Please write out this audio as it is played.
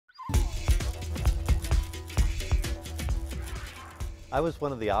I was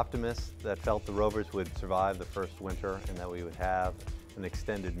one of the optimists that felt the rovers would survive the first winter and that we would have an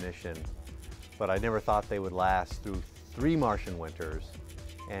extended mission. But I never thought they would last through 3 Martian winters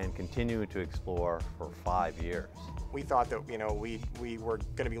and continue to explore for 5 years. We thought that, we were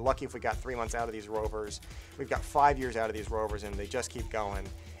going to be lucky if we got 3 months out of these rovers. We've got 5 years out of these rovers and they just keep going.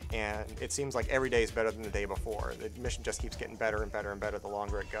 And it seems like every day is better than the day before. The mission just keeps getting better and better and better the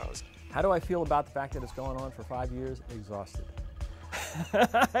longer it goes. How do I feel about the fact that it's going on for 5 years? Exhausted.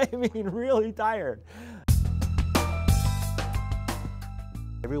 I mean, really tired.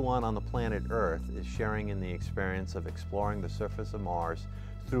 Everyone on the planet Earth is sharing in the experience of exploring the surface of Mars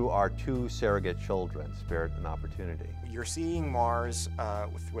through our 2 surrogate children, Spirit and Opportunity. You're seeing Mars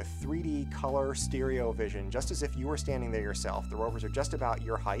with 3D color stereo vision, just as if you were standing there yourself. The rovers are just about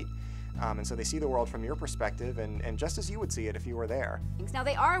your height, and so they see the world from your perspective, and just as you would see it if you were there. Now,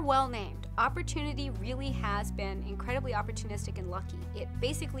 they are well named. Opportunity really has been incredibly opportunistic and lucky. It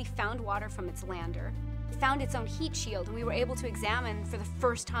basically found water from its lander, found its own heat shield, and we were able to examine for the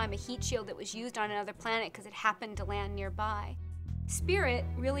first time a heat shield that was used on another planet because it happened to land nearby. Spirit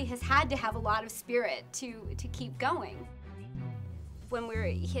really has had to have a lot of spirit to keep going. When we're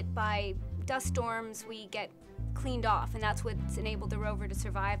hit by dust storms, we get cleaned off, and that's what's enabled the rover to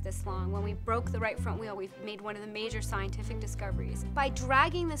survive this long. When we broke the right front wheel, we've made one of the major scientific discoveries. By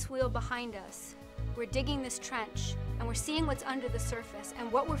dragging this wheel behind us, we're digging this trench, and we're seeing what's under the surface, and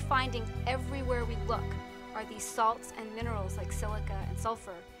what we're finding everywhere we look are these salts and minerals like silica and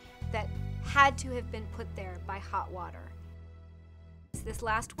sulfur that had to have been put there by hot water. This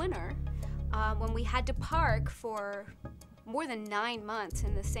last winter, when we had to park for more than 9 months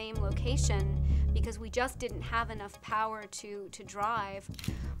in the same location because we just didn't have enough power to drive,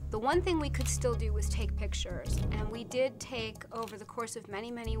 the one thing we could still do was take pictures. And we did take, over the course of many,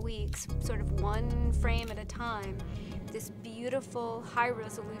 many weeks, sort of 1 frame at a time, this beautiful,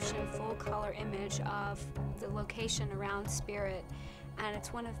 high-resolution, full-color image of the location around Spirit. And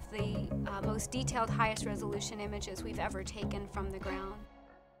it's one of the most detailed, highest resolution images we've ever taken from the ground.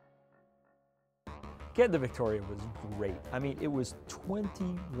 Getting to Victoria was great. I mean, it was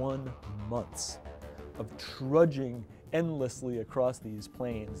 21 months of trudging endlessly across these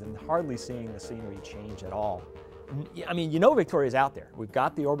plains and hardly seeing the scenery change at all. I mean, Victoria's out there. We've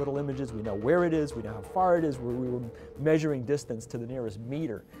got the orbital images, we know where it is, we know how far it is, we were measuring distance to the nearest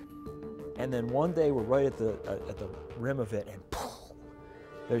meter. And then one day we're right at the rim of it, and poof,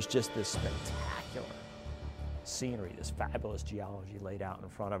 there's just this spectacular scenery, this fabulous geology laid out in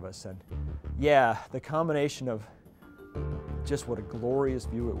front of us. And yeah, the combination of just what a glorious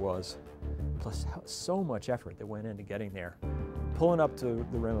view it was, plus so much effort that went into getting there. Pulling up to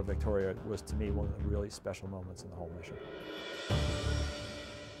the rim of Victoria was, to me, one of the really special moments in the whole mission.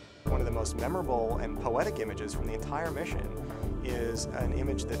 One of the most memorable and poetic images from the entire mission is an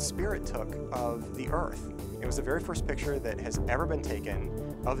image that Spirit took of the Earth. It was the very first picture that has ever been taken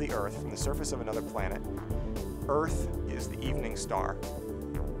of the Earth from the surface of another planet. Earth is the evening star.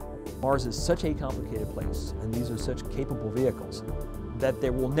 Mars is such a complicated place, and these are such capable vehicles, that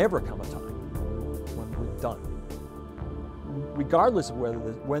there will never come a time when we're done. Regardless of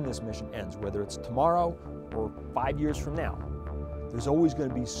when this mission ends, whether it's tomorrow or 5 years from now, there's always going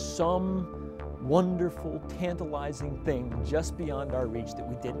to be some wonderful, tantalizing thing just beyond our reach that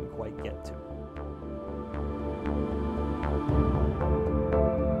we didn't quite get to.